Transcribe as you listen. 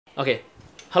Okay,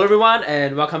 hello everyone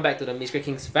and welcome back to the Mystery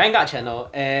King's Vanguard channel.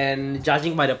 And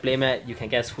judging by the playmat, you can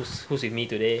guess who's with me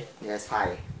today. Yes,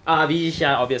 hi. Vg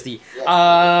Shihai, obviously. Yes.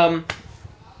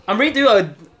 I'm bringing to you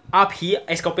a RP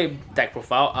Escopade deck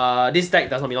profile. This deck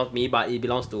does not belong to me, but it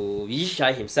belongs to Vg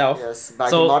Shihai himself. Yes, but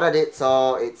so, he modded it,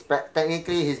 so it's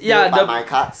technically his build by my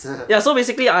cards. Yeah, so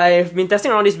basically I've been testing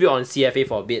around this build on CFA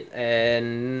for a bit,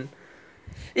 and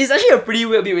it's actually a pretty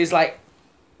weird build. It's like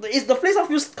the playstyle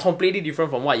feels completely different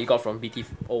from what you got from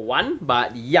BT-01,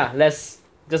 but yeah, let's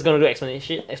just gonna do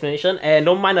explanation. And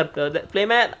don't mind the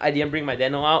playmat, I didn't bring my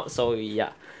Deno out, so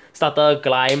yeah. Starter,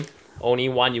 Glyme, only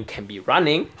one you can be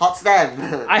running. Hot stamp!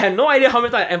 I have no idea how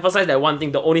many times I emphasize that one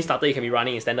thing, the only starter you can be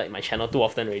running is standard in my channel too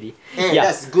often already. Hey, yeah.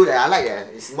 That's good, I like it.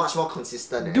 It's much more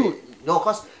consistent. Dude. No,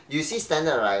 cause you see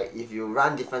standard, right, if you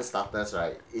run different starters,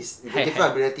 right, it's with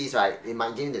different abilities, right, it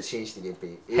might give the change to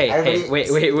gameplay.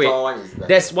 Wait.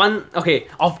 There's one, okay,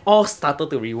 of all starter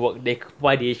to rework,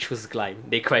 why did they choose Glyme?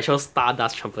 They could have choose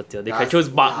Stardust Trumpeter, they could have choose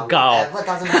Bugao. Whatever,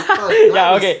 doesn't matter.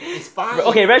 Yeah, okay. It's fine.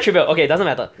 Okay, very trivial. Okay, doesn't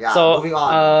matter. Yeah, so, moving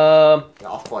on.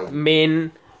 Off point.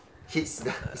 Main... Hits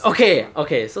the...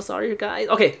 Okay, so sorry guys.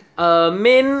 Okay,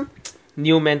 main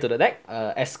new man to the deck,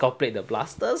 Escopade the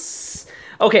Blasters.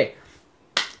 Okay.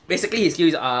 Basically, his skill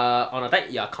is on attack,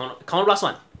 yeah, count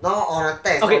 +1. No, on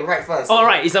attack, okay. on right first.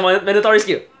 Alright, it's a mandatory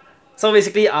skill. So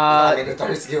basically,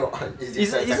 mandatory skill.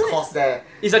 It's a cost there.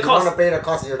 It's a cost. You want to pay the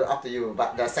cost, it's up to you.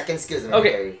 But the second skill is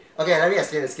mandatory. Okay, let me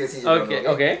explain the skill since you don't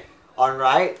know. Okay. On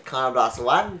right, counter blast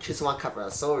 1, choose one card from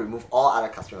your soul, remove all other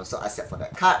cards from your soul except for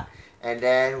that card. And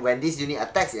then when this unit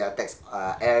attacks, it attacks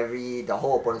the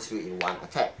whole opponent's field in one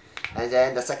attack. And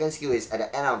then the second skill is at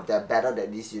the end of the battle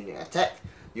that this unit attack,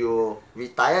 you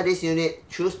retire this unit,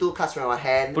 choose 2 cards from your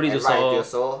hand, put it and to write it soul, to your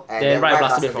soul, and then write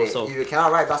Blaster Blade from soul. If you cannot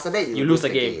write Blaster Blade, you lose the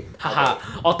game. Haha,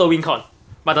 Okay. auto win con.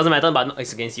 But doesn't matter, but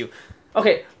it's against you.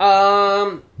 Okay,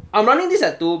 I'm running this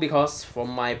at 2 because from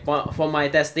my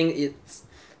testing, it's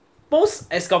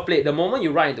post Escopade, the moment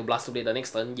you run into Blaster Blade the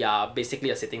next turn, yeah,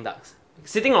 basically a sitting duck.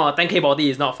 Sitting on a 10k body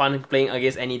is not fun playing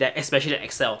against any deck, especially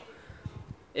Excel.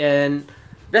 And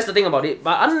that's the thing about it.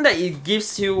 But other than that, it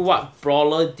gives you what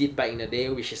Brawler did back in the day,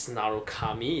 which is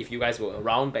Narukami, if you guys were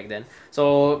around back then.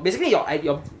 So basically your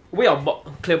way of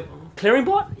clearing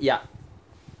board, yeah.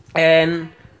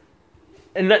 And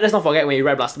let's not forget when you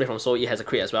write Blaster Blade from Soul, it has a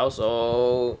crit as well.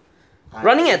 So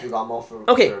running at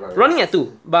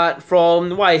 2. But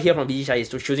from what I hear from Vg Shihai is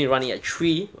to choosing running at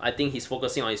 3. I think he's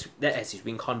focusing on that as his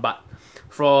win con. But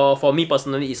for me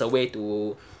personally, it's a way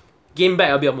to gain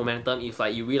back a bit of momentum if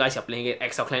like you realize you're playing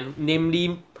against XL clan,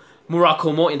 namely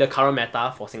Murakumo in the current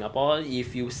meta for Singapore.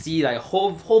 If you see like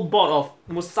whole board of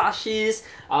Musashis,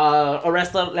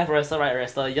 arrestor, left arrestor, right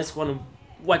arrestor, you just want to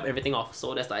wipe everything off.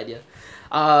 So that's the idea.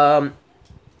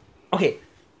 Okay,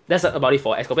 that's about it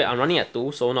for Escopade. I'm running at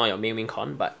 2, so not your main win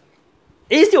con, but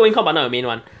it is still a win con, but not your main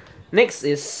one. Next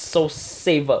is Soul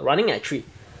Saver, running at 3.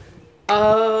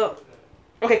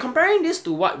 Okay, comparing this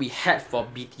to what we had for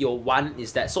BT-01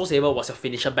 is that Soul Saver was a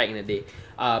finisher back in the day.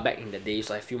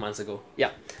 So like a few months ago. Yeah.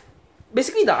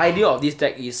 Basically, the idea of this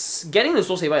deck is getting the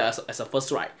Soul Saver as a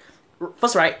first right.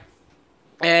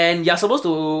 And you're supposed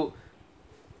to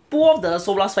pull off the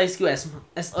Soul Blast 5 skill as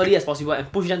early as possible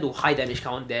and push them to high damage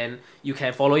count. Then you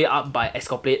can follow it up by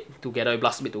Escopade together with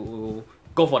Blast Blade to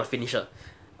go for the finisher.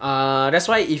 That's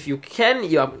why if you can,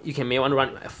 you can may want to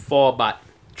run at 4, but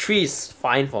 3 is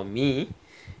fine for me.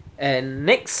 And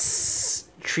next,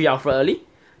 3 Alpha early.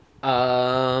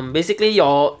 Basically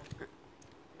your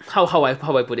how I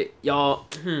put it, your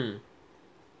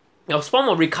form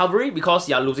of recovery, because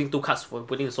you're losing 2 cards for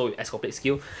putting the soul with Escopade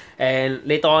skill. And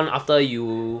later on, after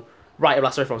you write a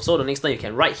Blaster from soul, the next time you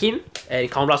can write him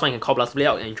and count blast 1, you can call Blaster Blade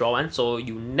out and draw 1. So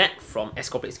you net from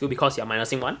Escopade skill because you're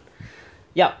minusing 1.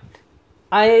 Yeah.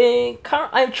 I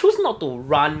choose not to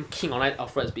run King on Knight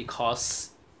Alfreds because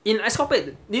in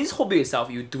Escopade, this whole build itself,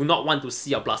 you do not want to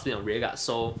see a Blast Blade on rearguard.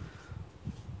 So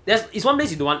it's one place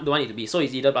you don't want it to be. So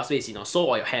it's either Blast Blade is in your soul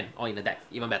or your hand or in the deck,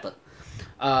 even better.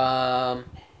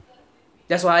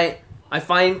 That's why I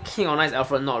find King on Knights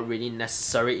Alfred not really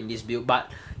necessary in this build. But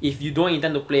if you don't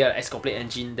intend to play an Escopade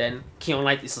engine, then King on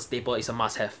Knight is a staple, it's a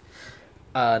must-have.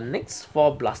 Next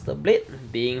for Blaster Blade,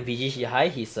 being Vg Shihai,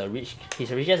 he's the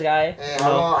richest guy. Hey,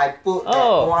 hello, I put that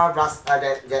OR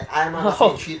that Iron Man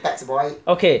in 3 packs, boy.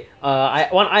 Okay,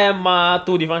 one Iron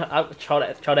 2 different child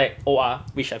deck OR,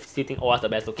 which I still think OR is the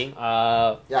best looking.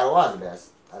 Yeah, OR is the best.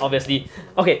 Obviously.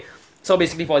 Okay, so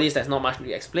basically for this, there's not much to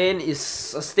explain.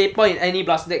 It's a staple in any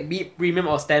Blaster deck, be it premium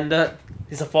or standard.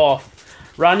 It's a 4-off.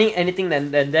 Running anything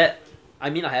than that, I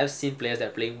mean, I have seen players that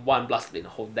are playing 1 Blaster Blade in the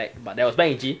whole deck, but that was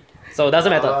back in G. So it doesn't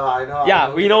matter. I know.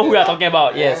 Yeah, we know who we are talking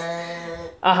about. Yes.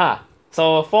 Yeah.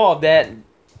 So 4 of that.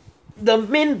 The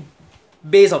main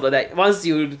base of the deck. Once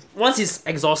it's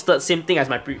exhausted, same thing as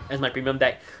my premium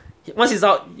deck. Once it's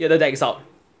out, the deck is out.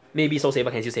 Maybe Soul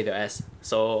Saber can still save your ass.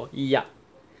 So yeah.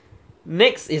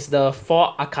 Next is the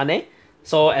 4 Akane.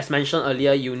 So as mentioned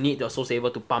earlier, you need your Soul Saber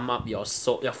to pump up your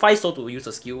 5 soul to use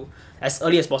the skill as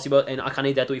early as possible, and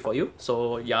Akane there to it for you.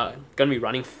 So you're gonna be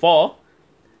running 4.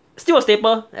 Still a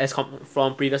staple as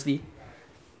from previously.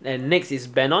 And next is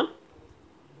Benon.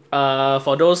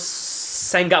 For those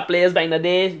Vanguard players back in the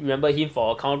day, remember him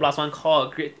for Counter Blast 1,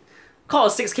 call a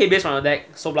 6k base from the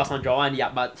deck, Soul Blast 1, draw 1, yeah,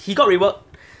 but he got reworked.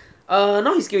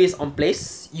 Now his skill is on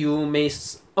place. You may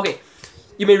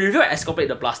reveal and escalate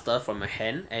the blaster from your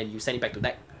hand and you send it back to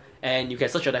deck. And you can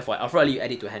search your deck for it. After early, you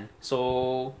add it to hand.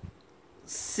 So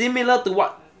similar to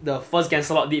what the first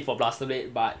Gancelot did for Blaster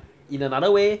Blade, but in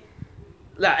another way.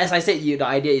 Like as I said, the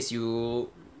idea is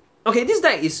okay, this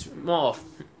deck is more of,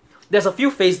 there's a few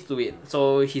phases to it.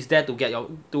 So he's there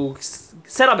to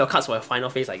set up your cards for your final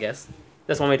phase, I guess.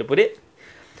 That's one way to put it.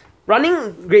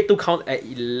 Running grade 2 count at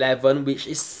 11, which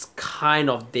is kind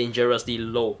of dangerously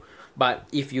low. But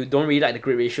if you don't really like the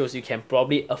grade ratios, you can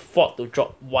probably afford to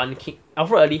drop 1 King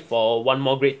Alpha early for 1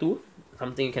 more grade 2.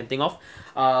 Something you can think of.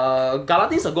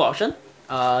 Galadin is a good option.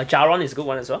 Jaron is a good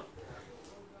one as well.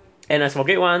 And as for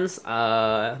grade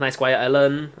 1s, Nice Quiet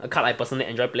Island, a card I personally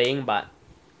enjoy playing, but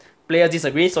players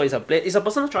disagree, so it's a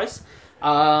personal choice.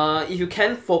 If you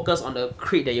can focus on the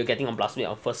crit that you're getting on Blast Blade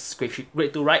on first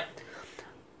grade 2, right?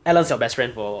 Alan's your best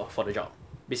friend for the job.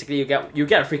 Basically, you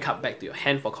get a free card back to your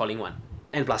hand for calling 1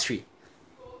 and plus 3.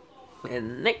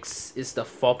 And next is the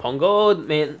 4 Pongo,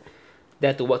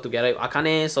 there to work together with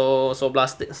Akane, so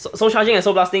charging and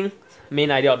soul blasting,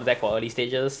 main idea of the deck for early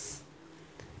stages.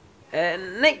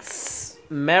 And next,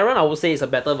 Maron, I would say, is a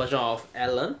better version of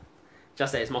Alan,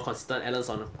 just that it's more consistent. Alan's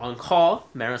on call,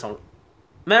 Maron's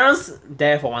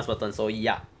there for once per turn, so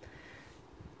yeah.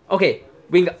 Okay,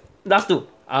 last 2.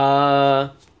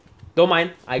 Don't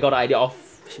mind, I got the idea of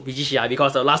Vg Shihai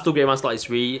because the last 2 grade 1 slot is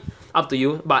really up to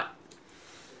you, but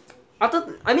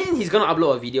he's gonna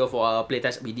upload a video for a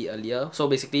playtest we did earlier. So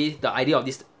basically, the idea of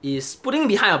this is putting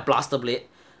behind a Blaster Blade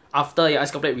after your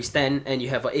Escalate restand and you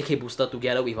have an AK booster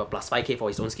together with a plus 5k for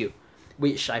his own skill,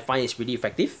 which I find is really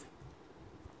effective.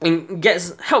 And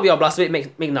help your Blaster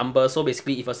Blade make numbers. So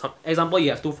basically, if example you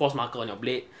have 2 force marker on your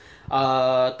blade,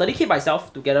 30k by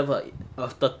itself together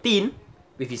with 13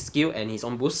 with his skill and his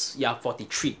own boost, yeah,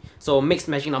 43. So makes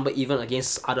magic number even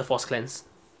against other force clans,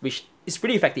 which is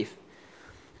pretty effective.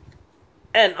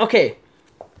 And okay,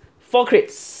 4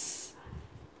 crits.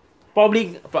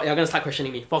 Probably you're gonna start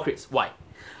questioning me. 4 crits, why?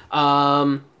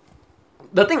 Sorry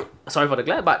for the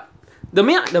glare, but the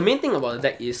main thing about the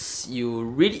deck is you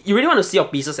really want to see your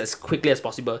pieces as quickly as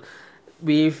possible.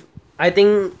 I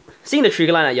think seeing the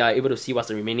trigger line, you're able to see what's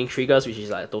the remaining triggers, which is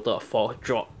like a total of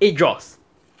 8 draws.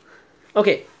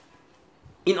 Okay,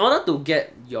 in order to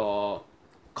get your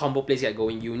combo plays get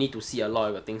going, you need to see a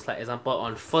lot of things. Like example,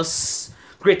 on first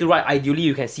grade 2 right, ideally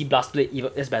you can see Blast Blade,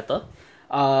 even is better.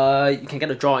 You can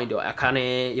get a draw into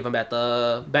Akane, even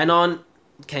better. Benon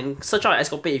can search out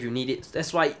Escopade if you need it.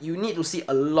 That's why you need to see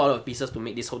a lot of pieces to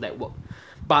make this whole deck work.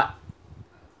 But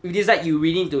with this deck, you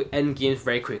really need to end games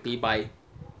very quickly by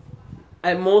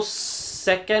at most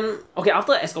second. Okay,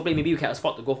 after Escopade, maybe you can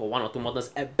afford to go for 1 or 2 more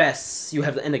turns. At best, you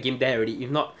have to end the game there already.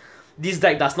 If not, this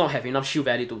deck does not have enough shield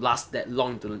value to last that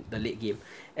long into the late game.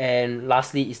 And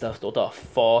lastly is the total of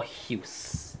 4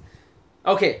 heals.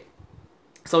 Okay,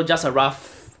 so just a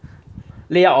rough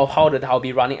layout of how I'll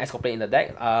be running Escopade in the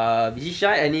deck. Vg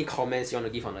Shihai, any comments you want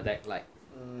to give on the deck? Like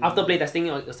after playtesting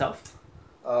yourself?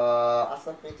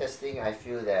 After playtesting, I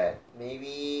feel that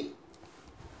maybe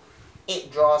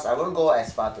 8 draws. I won't go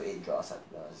as far to 8 draws.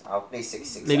 I'll play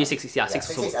 6-6. Maybe 6-6, yeah,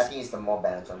 6-6. I think is the more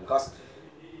balanced one, because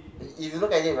if you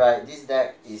look at it right, this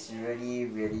deck is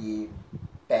really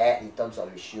bad in terms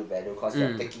of the shield value, because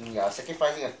you're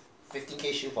sacrificing a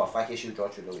 15k shield for a 5k shield draw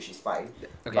trigger, which is fine.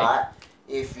 Okay. But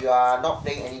if you are not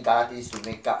playing any Galatis to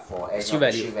make up for any shield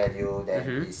value,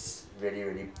 then it's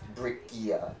really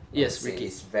bricky. Yes, bricky.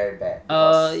 It's very bad.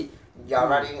 Because you are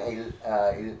running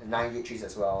a 9 gate trees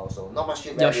as well, so not much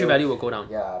shield value. Your shield value will go down.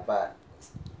 Yeah, but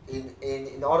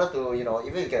in order to,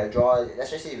 even if you get a draw,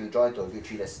 let's just say if you draw into a grade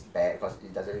 3, that's bad because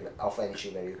it doesn't even offer any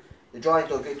shield value. You draw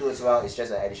into a grade 2 as well, it's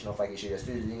just an additional 5k shield. You're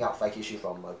still using out 5k shield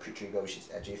from a crit trigger, which is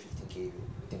actually 15k if you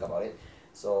think about it.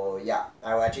 So yeah,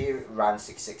 I will actually run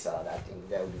 6-6. I think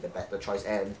that would be the better choice.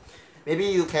 And maybe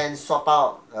you can swap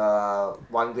out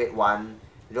 1 grade 1.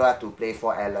 You don't have to play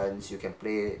 4 Allens. You can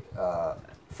play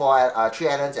 3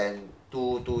 Allens and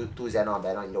two Xenon,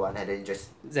 Banon, either one, and then just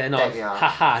Xenon. tag me,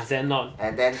 Haha, Xenon.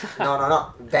 and then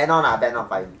no, Banon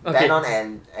fine. Okay. Banon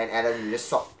and Alan, you just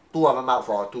swap 2 of them out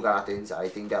for 2 Galatins. I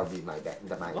think that will be my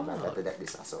better deck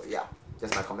list. So yeah,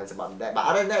 just my comments about that. But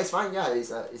other than that, it's fine. Yeah,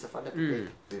 it's a fun deck to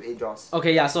play with 8 draws.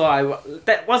 Okay, yeah. So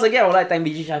once again, I would like to thank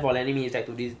Vg Shihai for lending me his deck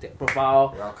to this deck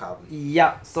profile. Welcome.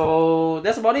 Yeah. So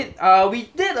that's about it.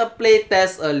 We did a play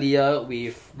test earlier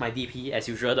with my DP as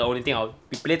usual. The only thing I'll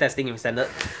be play testing in standard.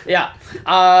 Yeah.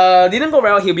 Didn't go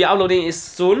very well. He'll be uploading it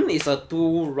soon. It's a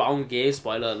 2-round game.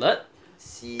 Spoiler alert.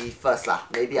 See first lah.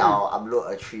 Maybe I'll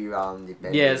upload a 3-round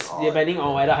depending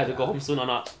on whether I have to go home soon or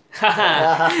not.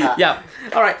 Yeah.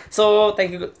 Alright, so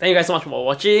thank you guys so much for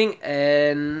watching,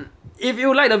 and if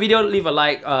you like the video, leave a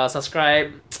like,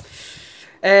 subscribe,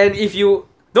 and if you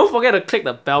don't forget to click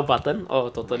the bell button. Oh,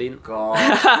 totally. God,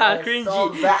 cringy. so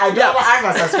bad. I don't ask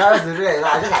my subscribers to do it.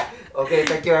 I just like, okay,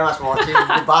 thank you very much for watching.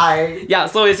 Goodbye. Yeah,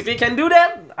 so basically you can do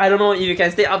that. I don't know if you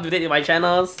can stay up to date in my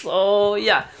channel. So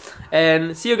yeah.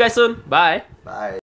 And see you guys soon. Bye. Bye.